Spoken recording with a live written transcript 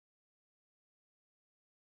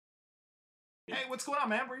Hey, what's going on,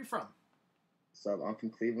 man? Where are you from? So I'm from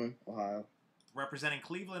Cleveland, Ohio. Representing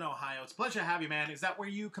Cleveland, Ohio. It's a pleasure to have you, man. Is that where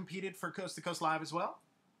you competed for Coast to Coast Live as well?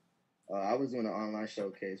 I was doing an online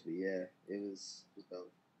showcase, but yeah, it was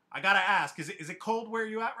dope. I gotta ask, is it cold where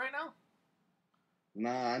you at right now?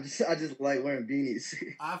 Nah, I just like wearing beanies.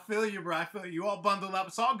 I feel you, bro. I feel you. You all bundled up.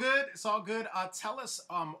 It's all good. It's all good. Tell us,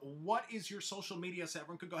 what is your social media so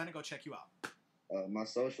everyone could go ahead and go check you out? My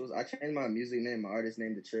socials, I changed my music name, my artist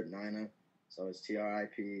name to Trip Ninah, so it's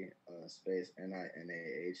TRIP space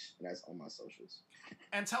NINAH, and that's on my socials.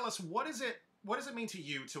 And tell us, what does it mean to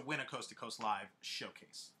you to win a Coast to Coast Live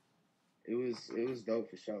showcase? It was dope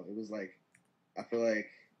for sure. It was like I feel like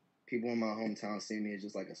people in my hometown see me as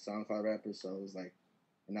just like a SoundCloud rapper, so it was like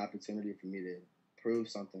an opportunity for me to prove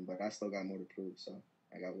something, but I still got more to prove, so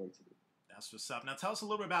I got work to do. That's what's up. Now tell us a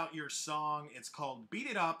little bit about your song. It's called Beat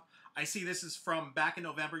It Up. I see this is from back in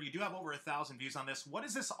November. You do have over 1,000 views on this. What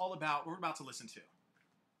is this all about? We're about to listen to.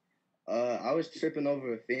 I was tripping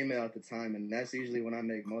over a female at the time, and that's usually when I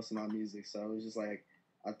make most of my music. So it was just like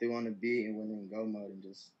I threw on the beat and went in go mode and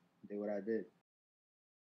just did what I did.